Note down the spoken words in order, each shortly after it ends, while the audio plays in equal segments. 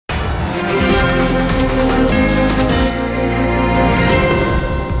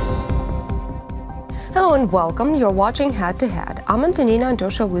and welcome. You're watching Head to Head. I'm Antonina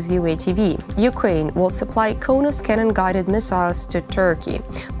Antosha with UATV. Ukraine will supply Konus cannon-guided missiles to Turkey.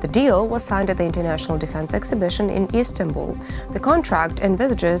 The deal was signed at the International Defense Exhibition in Istanbul. The contract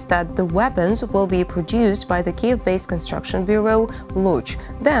envisages that the weapons will be produced by the Kyiv-based construction bureau Luch.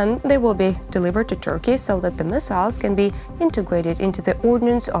 Then they will be delivered to Turkey so that the missiles can be integrated into the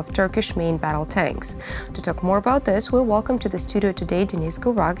ordnance of Turkish main battle tanks. To talk more about this, we welcome to the studio today Denis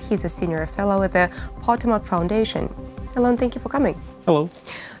Gurak. He's a senior fellow at the POtomaS Foundation. Hello, and thank you for coming. Hello.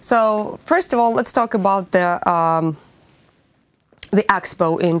 So, first of all, let's talk about the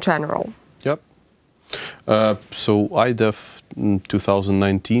expo in general. Yep. So IDEF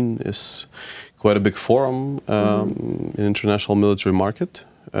 2019 is quite a big forum in international military market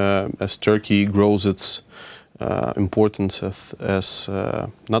as Turkey grows its importance as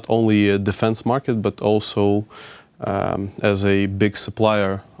not only a defense market but also as a big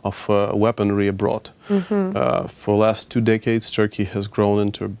supplier of weaponry abroad. For the last 2 decades, Turkey has grown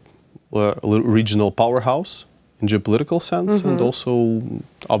into a regional powerhouse in geopolitical sense and also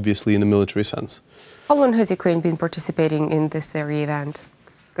obviously in a military sense. How long has Ukraine been participating in this very event?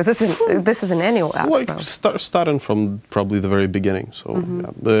 Because this is an annual expo. Well, starting from probably the very beginning. So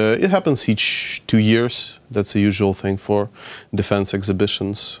it happens each 2 years. That's a usual thing for defense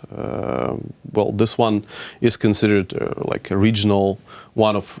exhibitions. Well, this one is considered like a regional,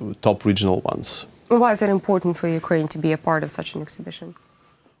 one of top regional ones. Why is it important for Ukraine to be a part of such an exhibition?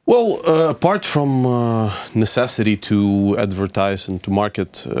 Well, apart from necessity to advertise and to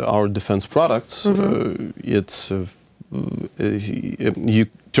market our defense products,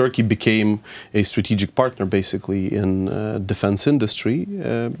 Turkey became a strategic partner, basically, in defense industry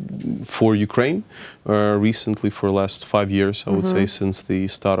for Ukraine. Recently, for the last 5 years, I would say, since the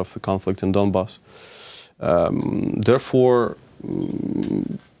start of the conflict in Donbass. Therefore,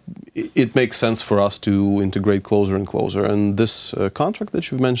 it makes sense for us to integrate closer and closer. And this contract that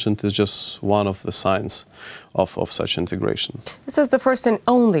you've mentioned is just one of the signs of such integration. This is the first and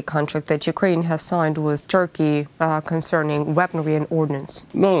only contract that Ukraine has signed with Turkey concerning weaponry and ordnance.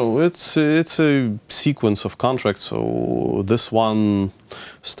 No, it's a sequence of contracts. So this one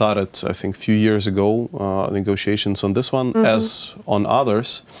started, I think, a few years ago, negotiations on this one, as on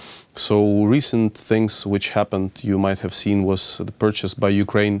others. So recent things which happened, you might have seen, was the purchase by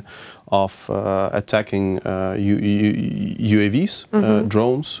Ukraine of attacking UAVs,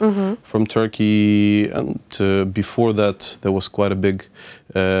 drones from Turkey. And before that, there was quite a big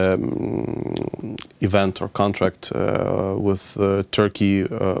event or contract with Turkey,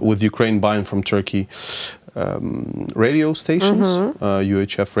 with Ukraine buying from Turkey radio stations,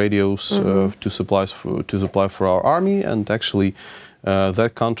 UHF radios to supply for our army. And actually,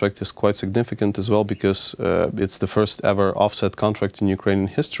 that contract is quite significant as well because it's the first ever offset contract in Ukrainian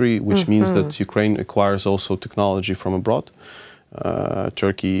history, which means that Ukraine acquires also technology from abroad.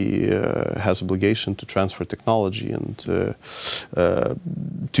 Turkey has obligation to transfer technology and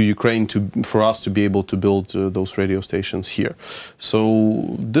to Ukraine for us to be able to build those radio stations here. So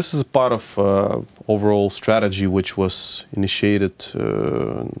this is part of overall strategy which was initiated,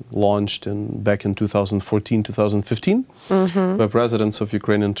 launched back in 2014-2015 by presidents of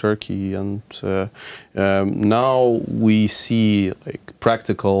Ukraine and Turkey, and now we see like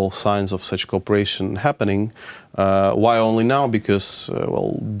practical signs of such cooperation happening. Why only now? Because,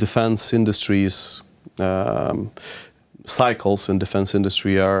 well, defense industries, cycles in defense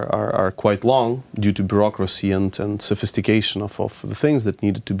industry are quite long due to bureaucracy and sophistication of the things that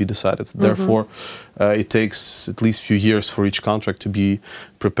needed to be decided. Therefore, it takes at least a few years for each contract to be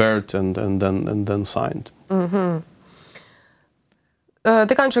prepared and then signed.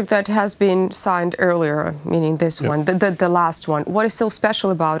 The contract that has been signed earlier, meaning this one, the last one, what is so special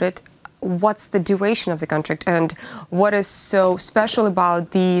about it? What's the duration of the contract, and what is so special about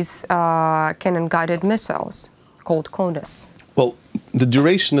these cannon-guided missiles called Konus? Well, the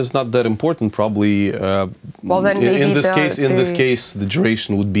duration is not that important, probably. Well, then maybe in this case, the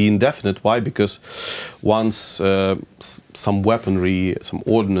duration would be indefinite. Why? Because once some weaponry, some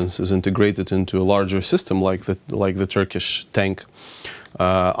ordnance is integrated into a larger system, like the Turkish tank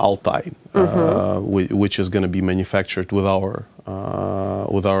Altai, which is going to be manufactured with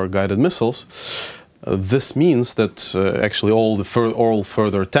our guided missiles. This means that actually all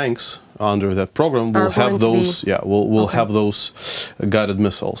further tanks under that program will have those. Will have those guided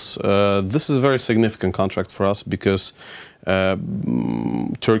missiles. This is a very significant contract for us because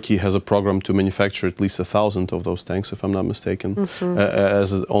Turkey has a program to manufacture at least 1,000 of those tanks, if I'm not mistaken,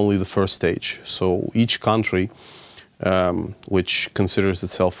 as only the first stage. So each country which considers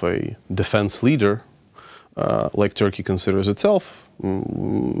itself a defense leader like Turkey considers itself,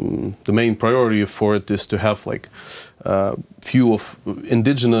 the main priority for it is to have like few of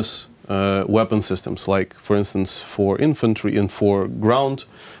indigenous weapon systems, like for instance for infantry and for ground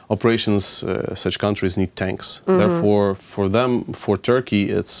operations, such countries need tanks. Therefore, for Turkey,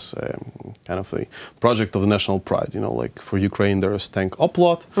 it's kind of a project of national pride. You know, like for Ukraine, there is tank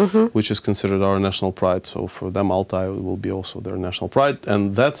Oplot, which is considered our national pride. So for them, Altai will be also their national pride,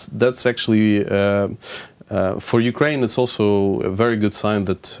 and that's actually. For Ukraine, it's also a very good sign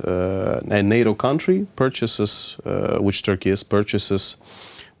that a NATO country purchases, which Turkey is, purchases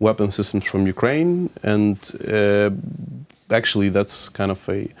weapon systems from Ukraine, and actually that's kind of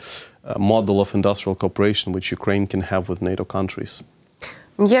a model of industrial cooperation which Ukraine can have with NATO countries.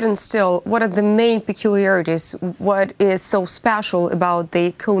 Yet and still, what are the main peculiarities? What is so special about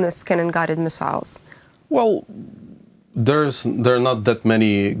the Konus cannon-guided missiles? Well, there are not that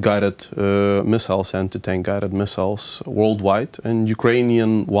many guided missiles, anti-tank guided missiles worldwide, and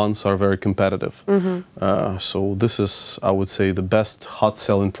Ukrainian ones are very competitive. So this is, I would say, the best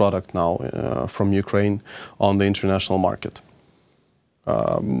hot-selling product now from Ukraine on the international market.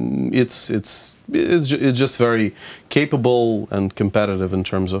 It's just very capable and competitive in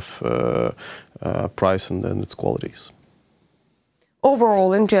terms of price and its qualities.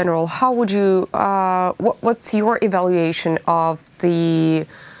 Overall, in general, how would you, what's your evaluation of the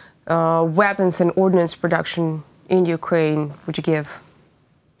weapons and ordnance production in Ukraine, would you give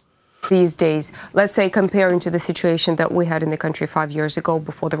these days? Let's say comparing to the situation that we had in the country 5 years ago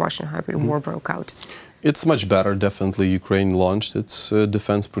before the Russian hybrid war broke out. It's much better, definitely. Ukraine launched its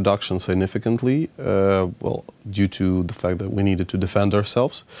defense production significantly, well, due to the fact that we needed to defend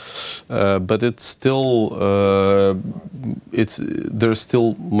ourselves. But it's still, there's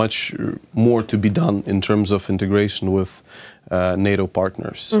still much more to be done in terms of integration with NATO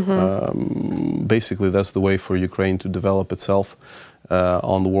partners. Basically, that's the way for Ukraine to develop itself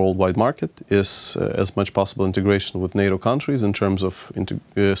on the worldwide market, is as much possible integration with NATO countries in terms of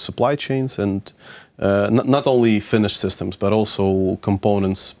supply chains and not only finished systems, but also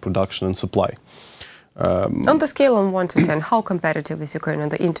components, production and supply. On the scale of 1 to 10, how competitive is Ukraine on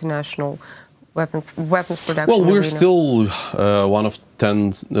the international weapons production? Well, we're arena? still one of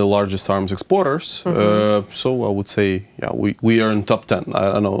 10 the largest arms exporters. So I would say, yeah, we are in top 10.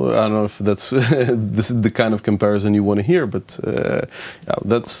 I don't know if that's this is the kind of comparison you want to hear, but yeah,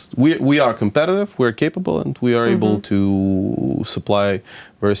 we are competitive, we're capable, and we are able to supply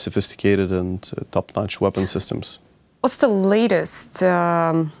very sophisticated and top-notch weapon systems. What's the latest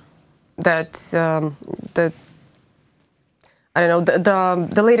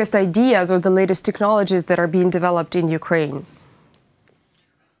the latest ideas or the latest technologies that are being developed in Ukraine?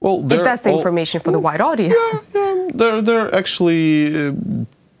 Well, if that's the information for the wide audience. Yeah, they're actually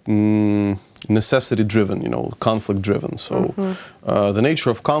necessity-driven, you know, conflict-driven. So the nature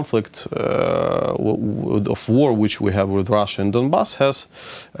of conflict, of war, which we have with Russia and Donbass, has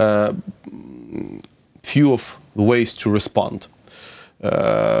few of the ways to respond.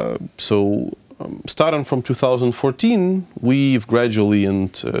 Starting from 2014, we've gradually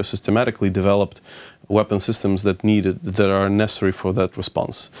and systematically developed weapon systems that are necessary for that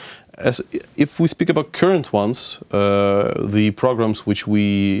response. If we speak about current ones, the programs which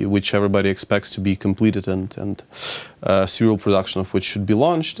everybody expects to be completed and serial production of which should be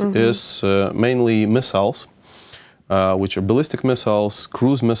launched is mainly missiles, which are ballistic missiles,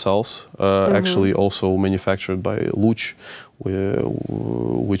 cruise missiles, actually also manufactured by Luch,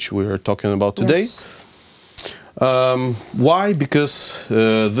 which we are talking about today. Yes. Why? Because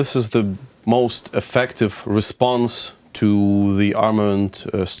this is the most effective response to the armament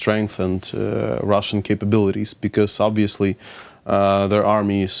strength and Russian capabilities, because obviously their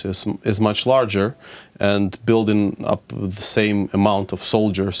army is much larger, and building up the same amount of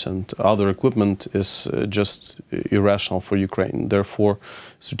soldiers and other equipment is just irrational for Ukraine. Therefore,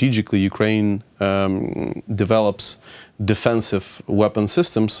 strategically, Ukraine develops defensive weapon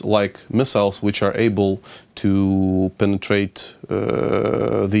systems like missiles, which are able to penetrate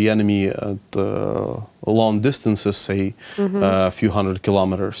the enemy at long distances, say a few hundred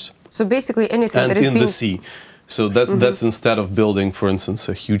kilometers. So basically anything that is in the sea. So that's instead of building, for instance,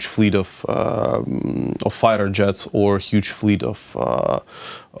 a huge fleet of fighter jets or a huge fleet of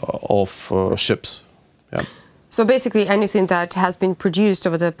ships. Yeah. So basically anything that has been produced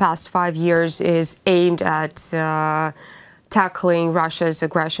over the past 5 years is aimed at tackling Russia's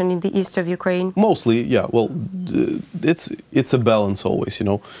aggression in the east of Ukraine? Mostly, yeah. Well, it's a balance always, you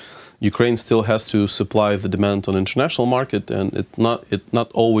know. Ukraine still has to supply the demand on the international market, and it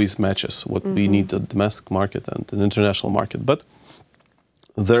not always matches what we need the domestic market and an international market. But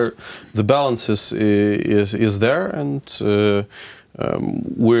the balance is there, and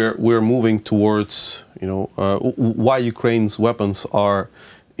we're moving towards, why Ukraine's weapons are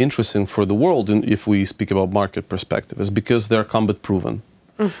interesting for the world, and if we speak about market perspective, is because they're combat proven.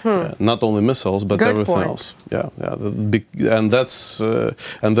 Not only missiles, but everything else.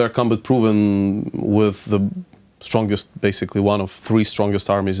 And they're combat proven with the strongest, basically one of 3 strongest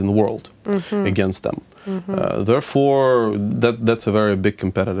armies in the world against them. Therefore, that's a very big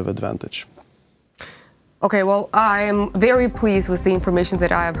competitive advantage. Okay, well, I'm very pleased with the information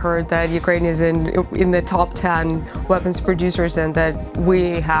that I have heard that Ukraine is in the top 10 weapons producers, and that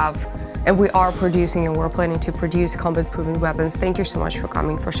we are producing and we're planning to produce combat-proven weapons. Thank you so much for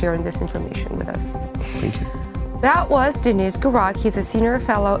coming, for sharing this information with us. Thank you. That was Denis Gurak. He's a senior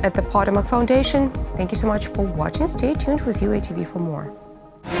fellow at the POtomaS Foundation. Thank you so much for watching. Stay tuned with UATV for more.